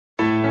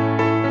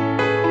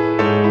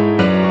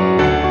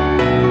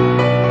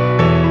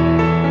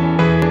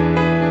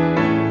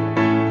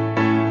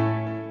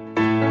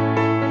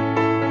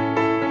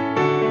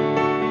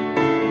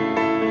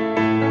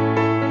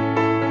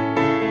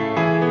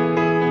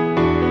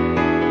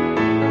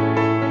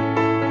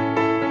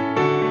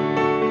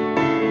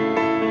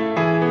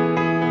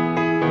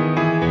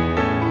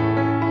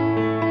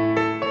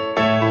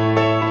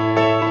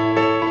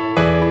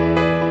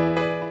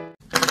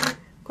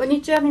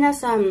ちは皆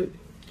さん。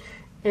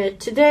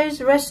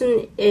Today's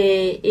lesson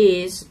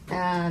is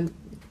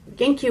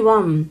Genki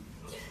 1,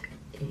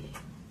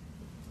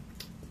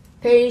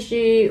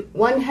 page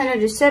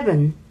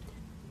 107.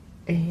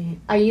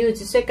 I use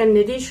the second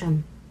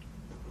edition.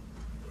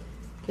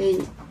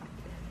 Okay.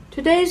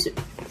 Today's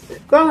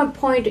grammar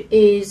point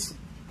is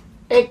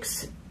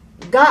X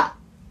が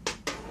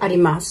あり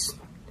ます。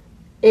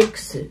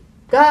X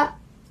が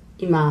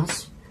いま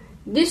す。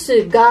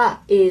This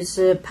が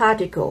is a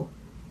particle,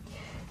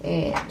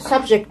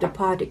 subject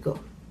particle.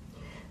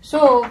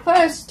 So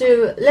first,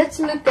 let's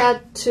look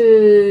at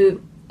the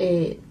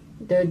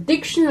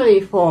dictionary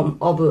form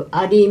of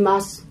あり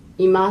ます、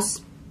いま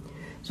す.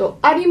 So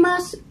ありま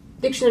す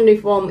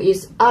dictionary form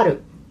is あ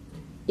る.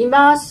 い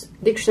ます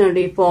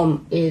dictionary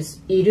form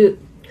is いる.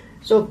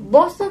 So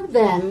both of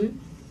them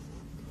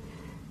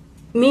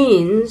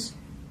means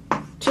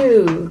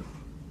to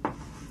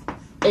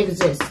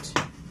exist.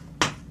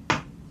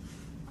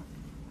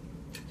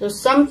 So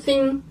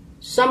something,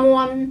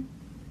 someone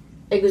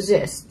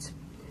exists.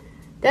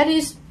 That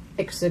is,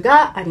 X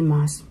があり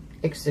ます。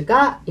X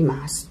がい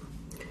ます。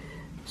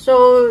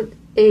So,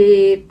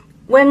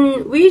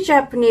 when we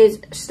Japanese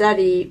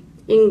study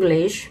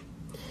English,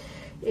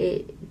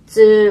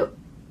 it's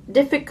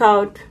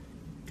difficult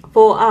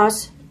for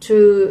us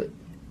to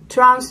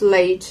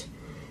translate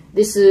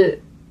this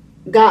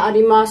があ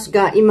ります、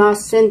がいま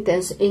す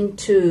sentence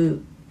into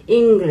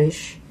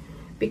English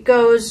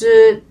because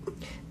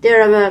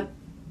there are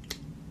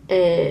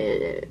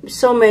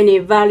so many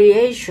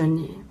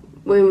variations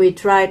when we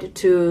tried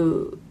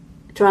to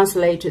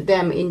translate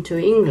them into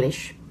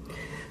English.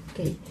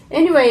 Okay.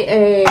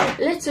 Anyway,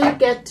 let's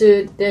look at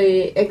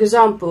the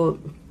example,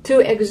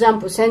 two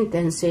example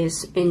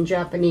sentences in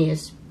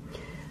Japanese.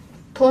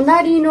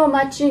 隣の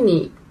町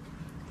に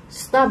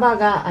スタバ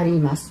があり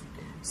ます。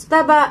ス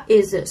タバ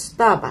is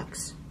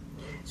Starbucks.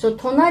 So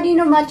隣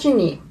の町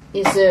に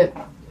is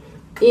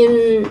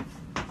in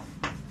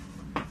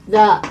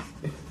the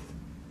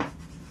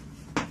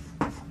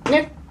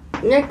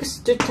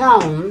next to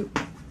town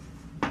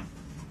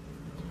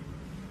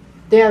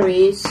there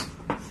is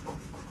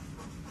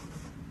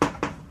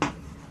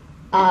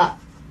a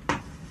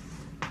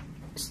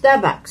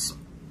Starbucks.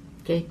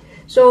 Okay,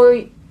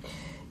 so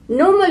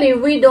normally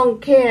we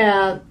don't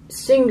care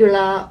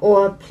singular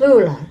or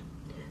plural.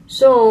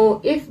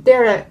 So if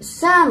there are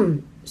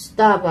some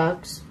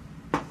Starbucks,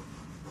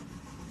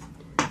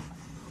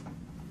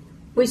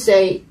 we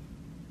say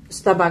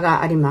スタバ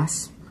がありま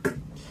す。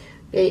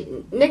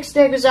Okay, next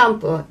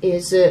example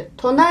is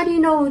隣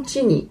のう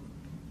ちに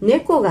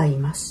猫がい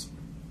ます。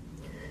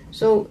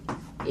So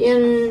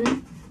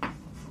in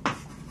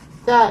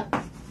the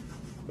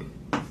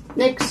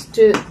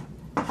next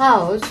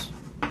house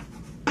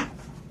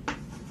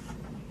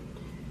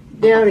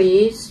there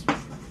is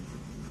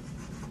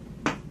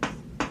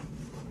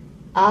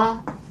a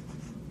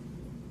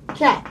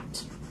cat.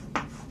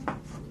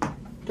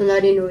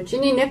 隣のうち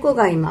に猫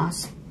がいま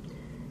す。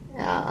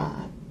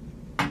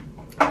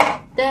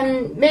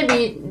Then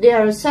maybe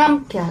there are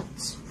some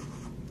cats.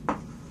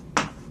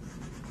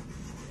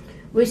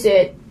 We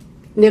said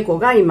猫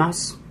がいま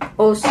す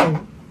also.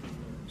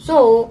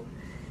 So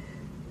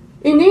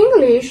in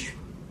English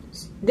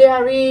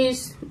there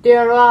is,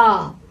 there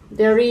are,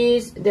 there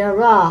is, there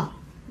are,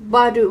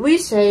 but we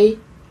say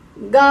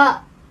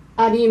が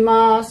あり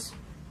ます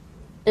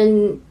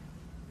and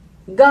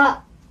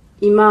が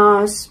い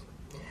ます.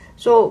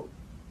 So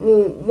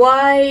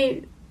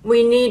why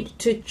we need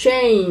to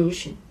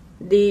change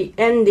the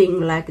ending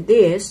like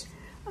this,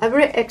 I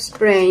will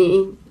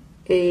explain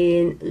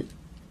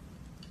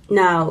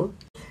now.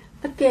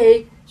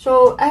 Okay,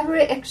 so I will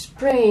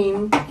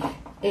explain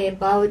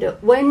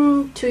about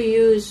when to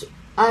use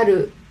あ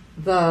る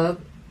verb,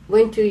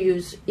 when to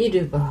use い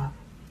る verb.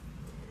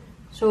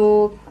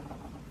 So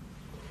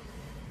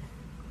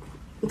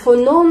for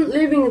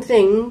non-living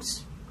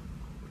things,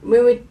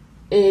 when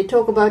we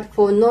talk about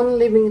for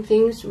non-living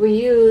things, we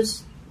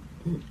use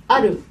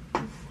ある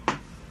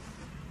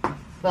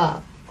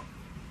verb.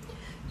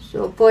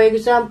 So for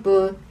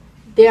example,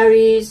 there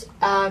is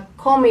a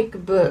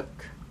comic book.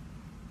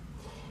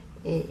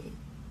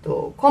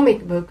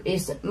 Comic book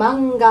is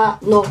漫画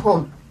の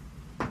本。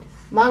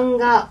漫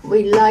画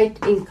we write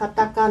in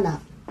katakana.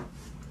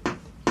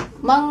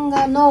 漫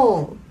画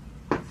の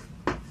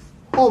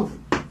本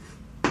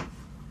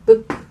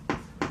book.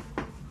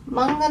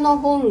 漫画の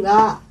本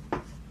が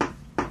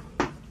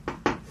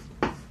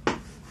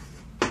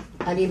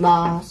あり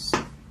ます。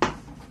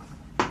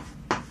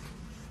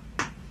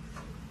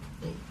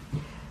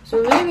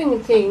So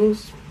living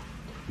things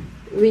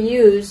we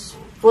use,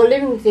 for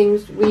living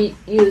things we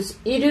use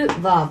いる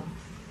verb.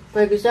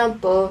 For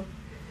example,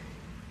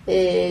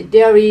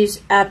 there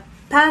is a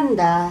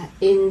panda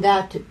in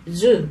that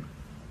zoo.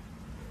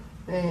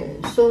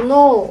 そ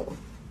の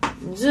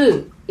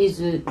zoo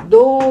is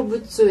動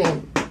物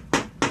園。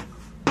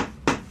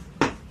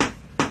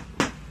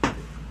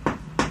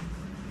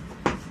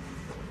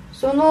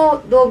そ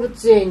の動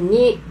物園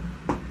に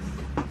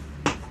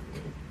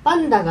パ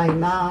ンダがい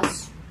ま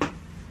す。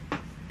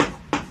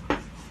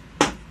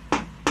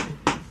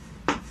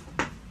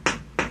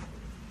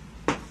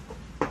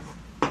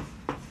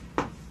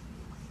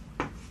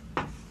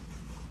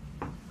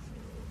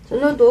そ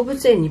の動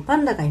物園にパ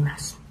ンダがいま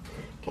す。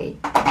Okay.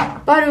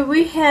 But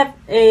we have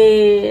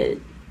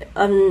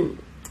an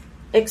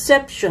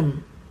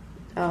exception,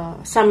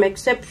 some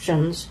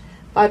exceptions,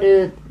 but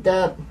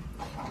the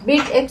big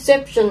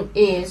exception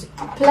is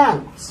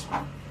plants.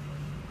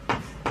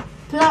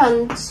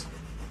 Plants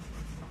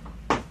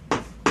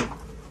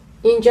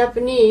in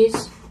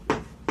Japanese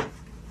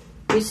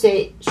we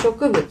say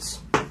植物。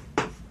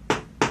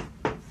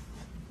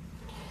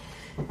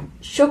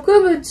植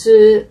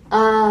物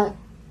are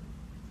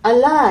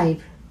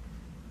alive,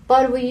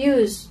 but we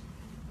use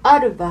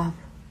other verb.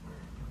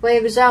 For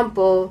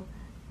example,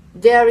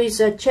 there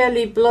is a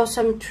cherry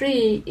blossom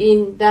tree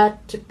in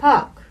that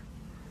park.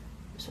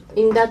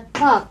 In that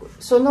park,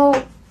 その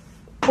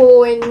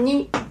公園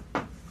に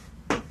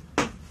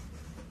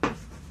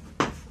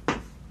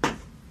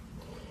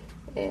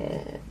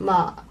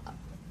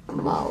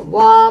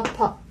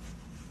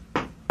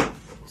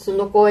そ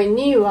の公園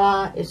に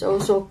は is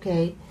also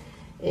okay.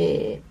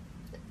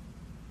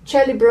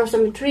 Cherry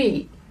blossom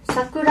tree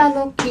桜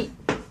の木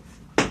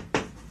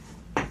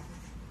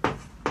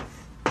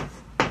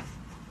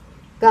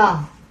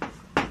が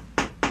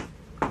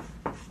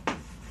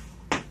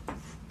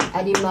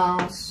あり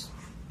ます。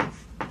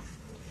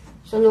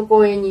その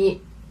公園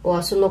に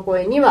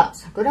は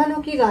桜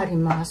の木があり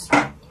ます。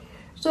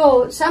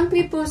So some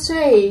people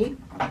say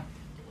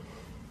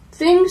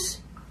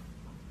things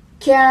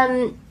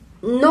can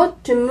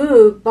not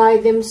move by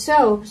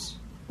themselves.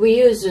 We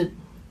use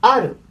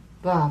aru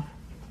verb.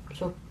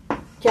 So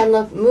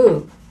cannot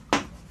move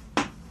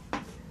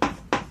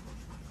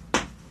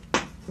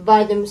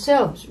by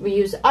themselves. We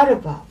use aru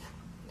verb.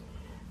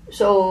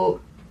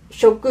 So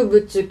植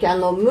物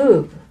cannot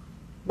move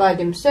by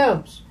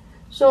themselves.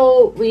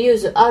 So we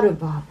use aru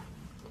verb.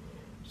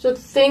 So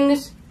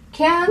things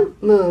can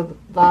move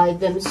by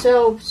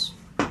themselves.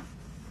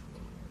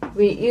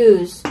 We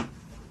use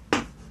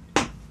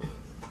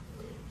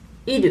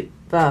いる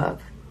verb.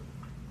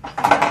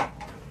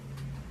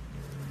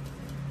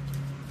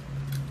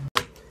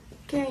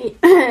 Okay,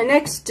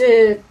 next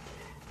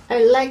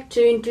I'd like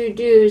to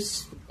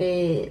introduce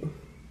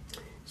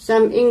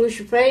some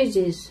English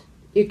phrases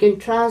you can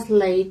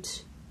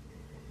translate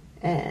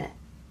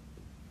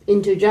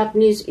into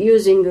Japanese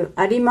using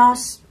ありま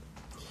す.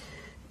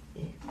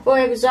 For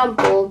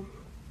example,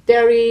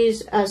 there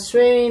is a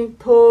swimming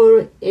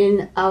pool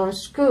in our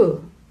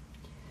school.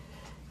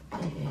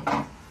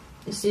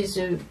 This is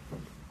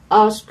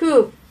our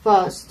school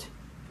first.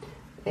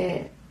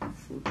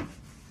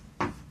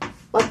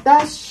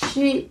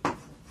 私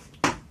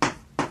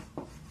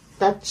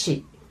た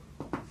ち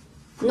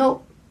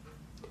の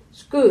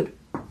スクール、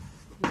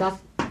学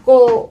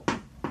校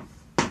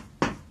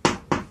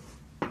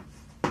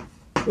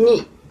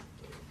に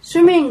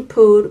swimming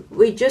pool,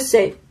 we just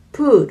say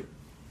pool.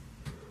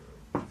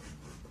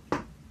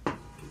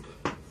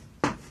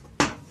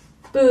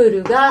 プー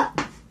ルが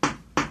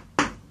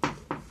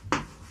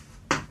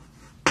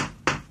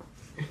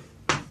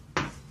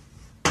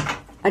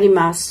あり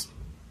ます。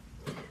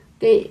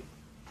Okay,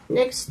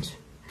 next.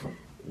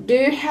 Do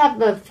you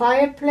have a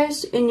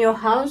fireplace in your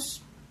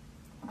house?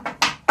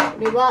 こ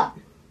れは、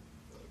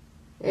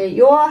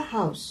your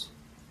house.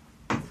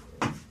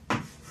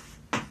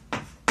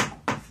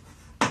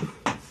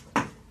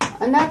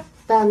 あな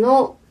た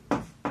の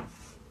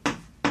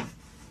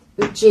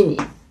うちに。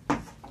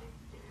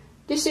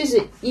This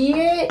is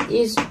家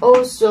is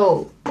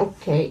also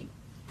okay.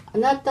 あ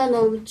なた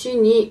のうち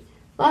に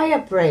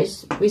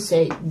fireplace, we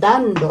say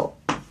暖炉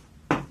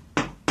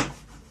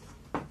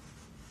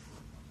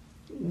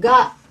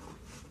が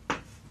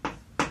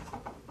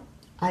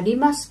あり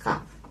ます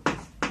か？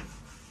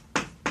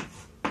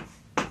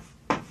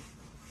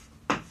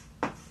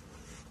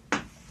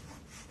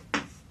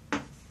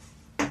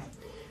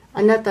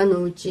あなた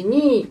のうち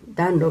に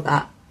暖炉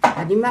が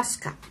あります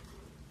か？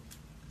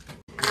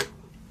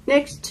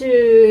 Next,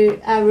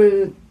 I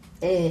will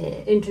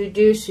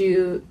introduce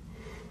you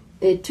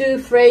two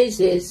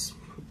phrases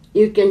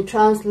you can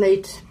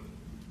translate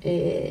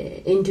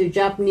into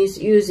Japanese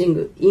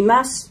using い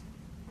ます。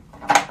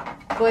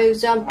For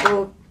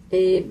example,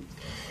 do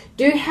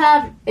you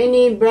have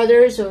any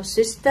brothers or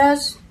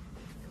sisters?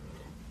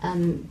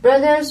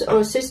 Brothers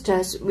or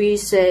sisters, we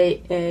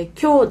say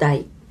兄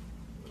弟。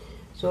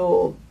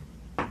So,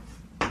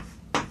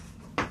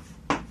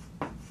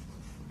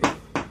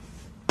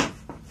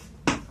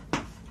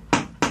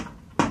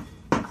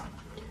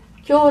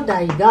 兄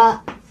弟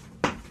が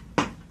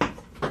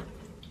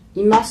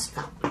います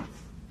か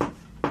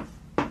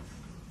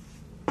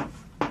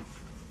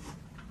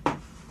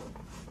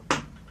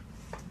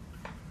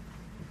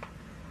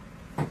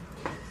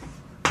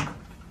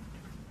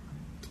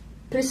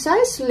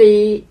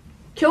？Precisely,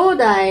 兄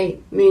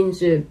弟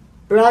means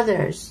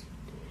brothers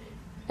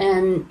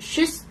and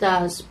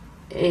sisters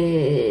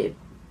in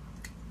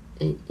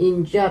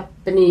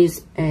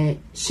Japanese 姉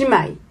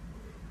妹.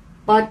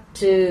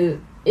 But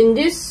in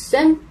this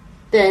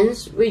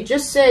sentence, we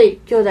just say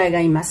兄弟が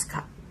います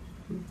か?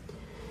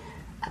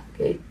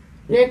 Okay.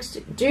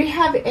 Next, do you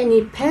have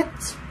any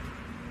pets?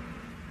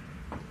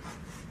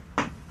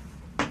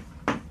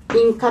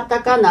 in カ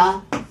タカ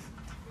ナ、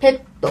ペ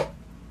ット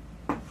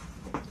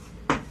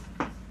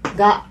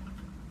が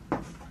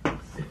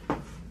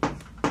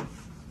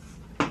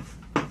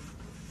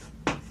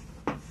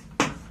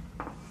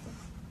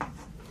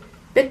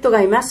ペット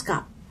がいます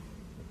か？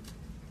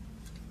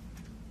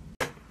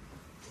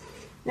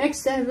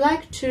 Next, I'd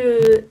like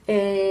to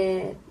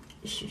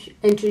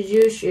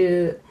introduce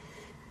you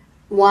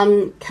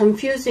one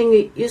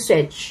confusing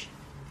usage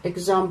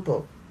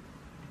example.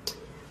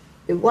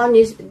 One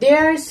is,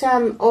 there is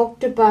some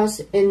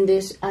octopus in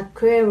this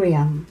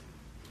aquarium.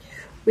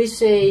 We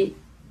say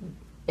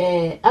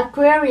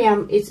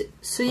aquarium is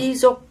水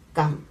族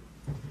館.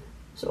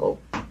 So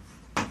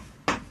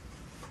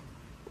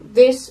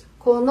this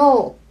こ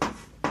の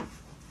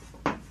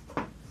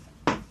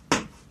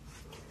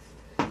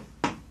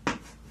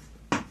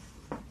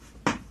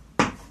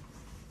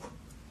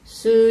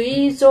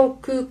水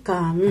族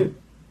館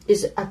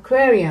is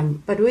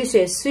aquarium, but we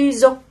say 水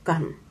族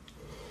館.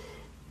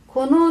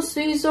 この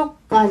水族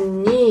館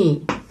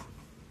に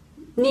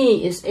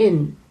is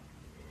in.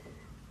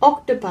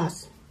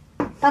 Octopus,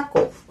 タ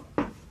コ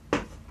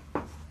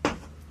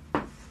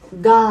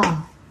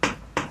が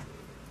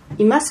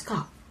います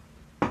か？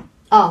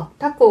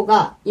タコ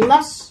がい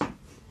ます。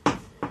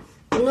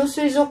この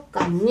水族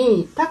館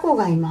にタコ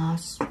がいま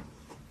す。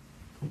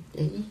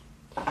Okay.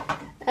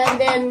 And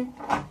then,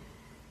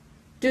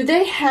 do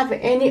they have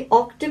any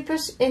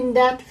octopus in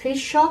that fish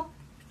shop?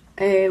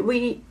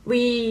 We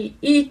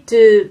eat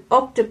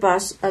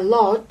octopus a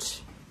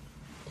lot.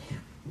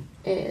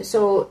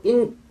 So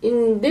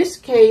in this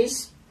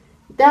case,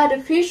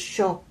 that fish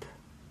shop.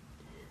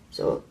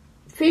 So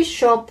fish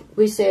shop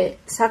we say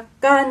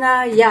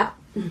魚屋.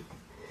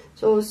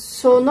 So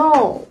そ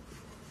の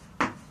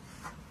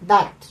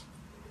that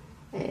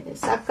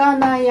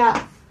魚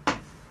屋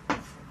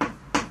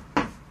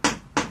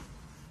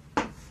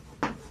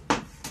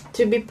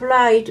To be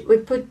polite, we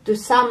put to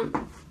some.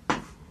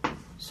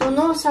 そ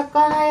の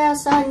魚屋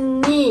さん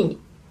に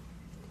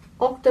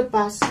オクト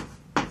パス、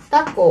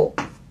タコ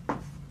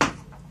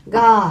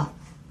が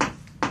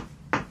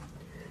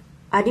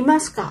ありま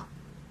すか？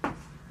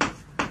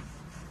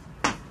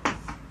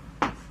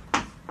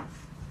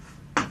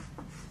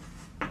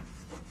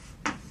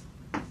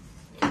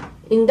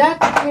 In that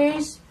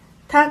case,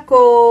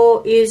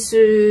 taco is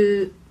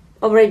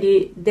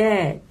already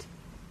dead.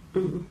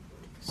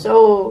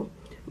 So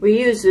we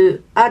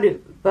use あ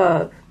る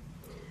verb.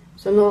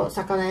 その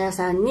魚屋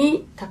さん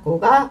にタコ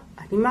が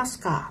あります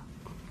か？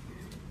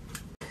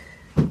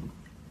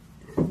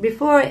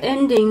 Before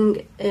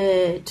ending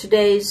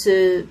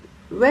today's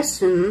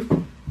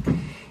lesson,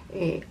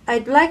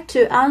 I'd like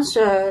to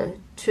answer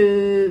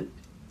to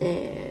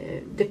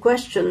the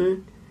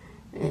question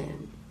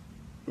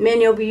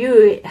many of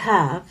you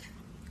have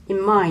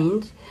in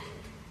mind.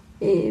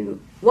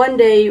 One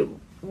day,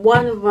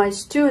 one of my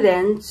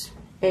students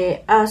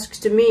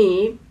asked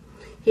me,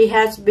 he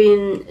has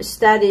been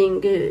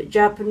studying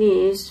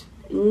Japanese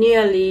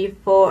nearly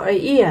for a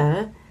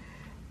year,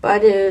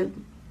 but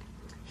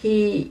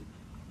he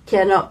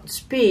cannot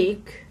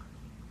speak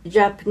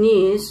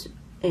Japanese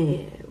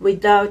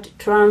without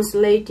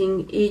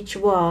translating each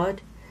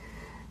word.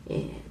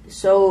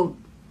 So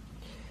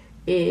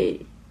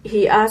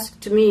he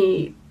asked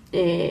me,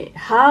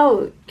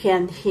 how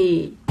can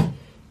he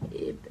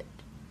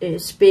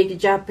speak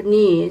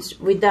Japanese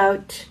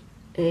without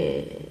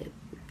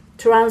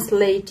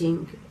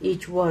translating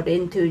each word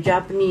into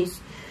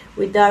Japanese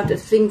without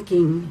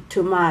thinking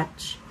too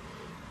much?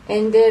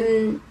 And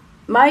then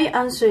my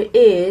answer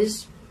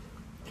is,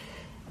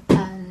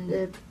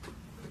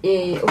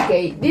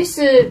 okay, this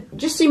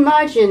just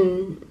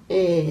imagine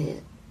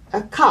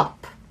a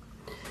cup,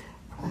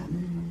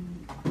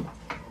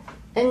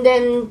 and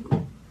then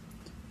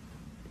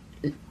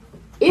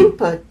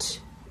input.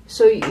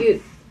 So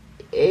you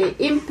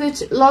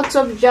input lots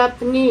of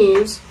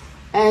Japanese,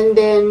 and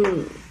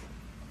then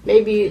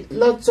maybe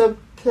lots of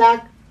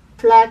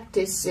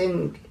practice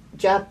in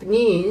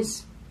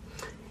Japanese,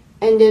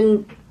 and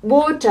then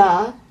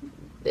water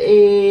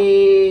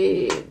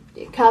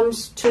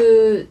comes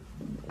to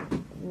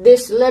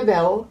this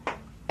level,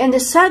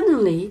 and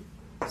suddenly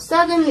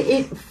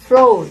it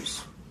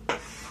flows.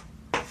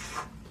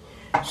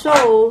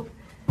 So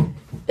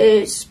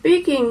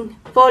speaking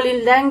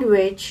foreign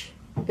language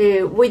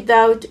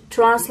without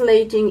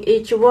translating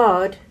each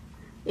word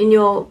in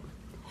your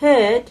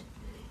head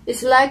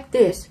is like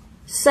this.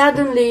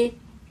 Suddenly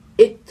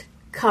it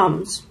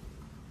comes.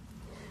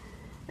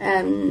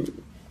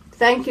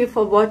 Thank you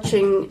for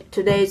watching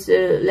today's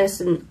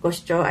lesson. ご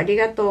視聴あり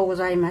がとうご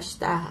ざいまし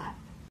た。